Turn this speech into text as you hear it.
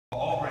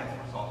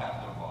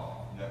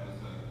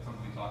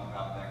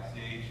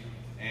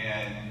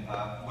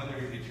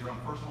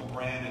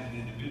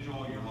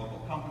individual, your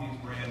local company's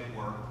brand,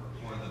 or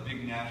the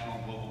big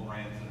national global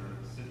brands that are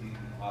sitting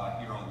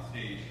here on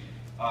stage.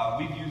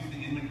 We've used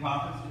the Inman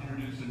Conference to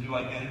introduce a new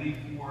identity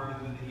for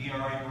the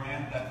ERA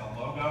brand. That's a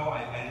logo.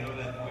 I know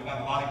that we've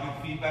got a lot of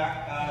good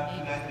feedback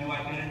to that new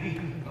identity.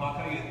 But I'll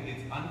tell you,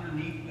 it's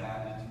underneath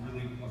that. It's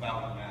really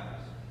about what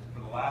matters. For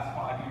the last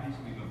 5 years,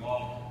 we've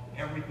evolved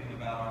everything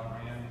about our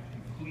brand,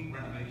 complete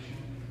renovation,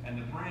 and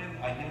the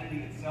brand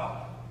identity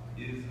itself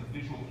is a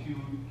visual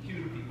cue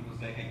to people to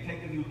say, hey,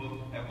 take a new look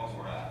at what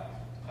we're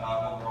at,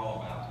 what we're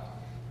all about.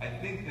 I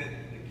think that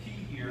the key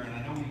here, and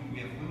I know we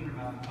have a limited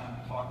amount of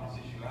time to talk this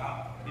issue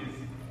out, is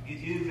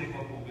it is a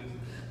local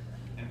business.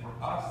 And for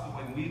us, the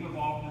way we've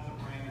evolved as a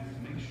brand is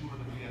to make sure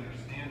that we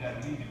understand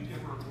that we do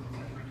differ from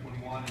Century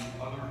 21 and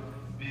other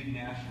big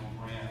national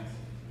brands,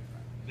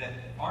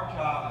 that our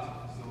job is to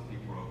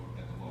facilitate growth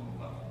at the local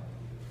level.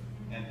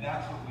 And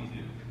that's what we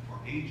do for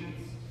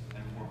agents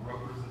and for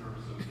brokers that are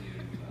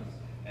associated with us.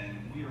 And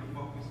we are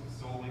focused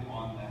solely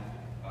on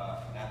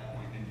that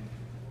point. And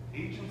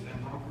agents and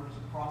brokers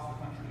across the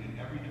country in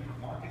every different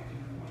market, to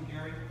your point,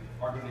 Gary,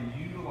 are going to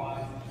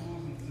utilize the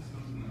tools and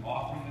systems and the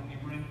offering that we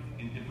bring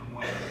in different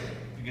ways.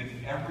 Because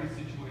every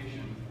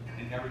situation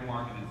in every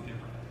market is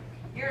different.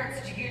 Here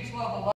it's a huge global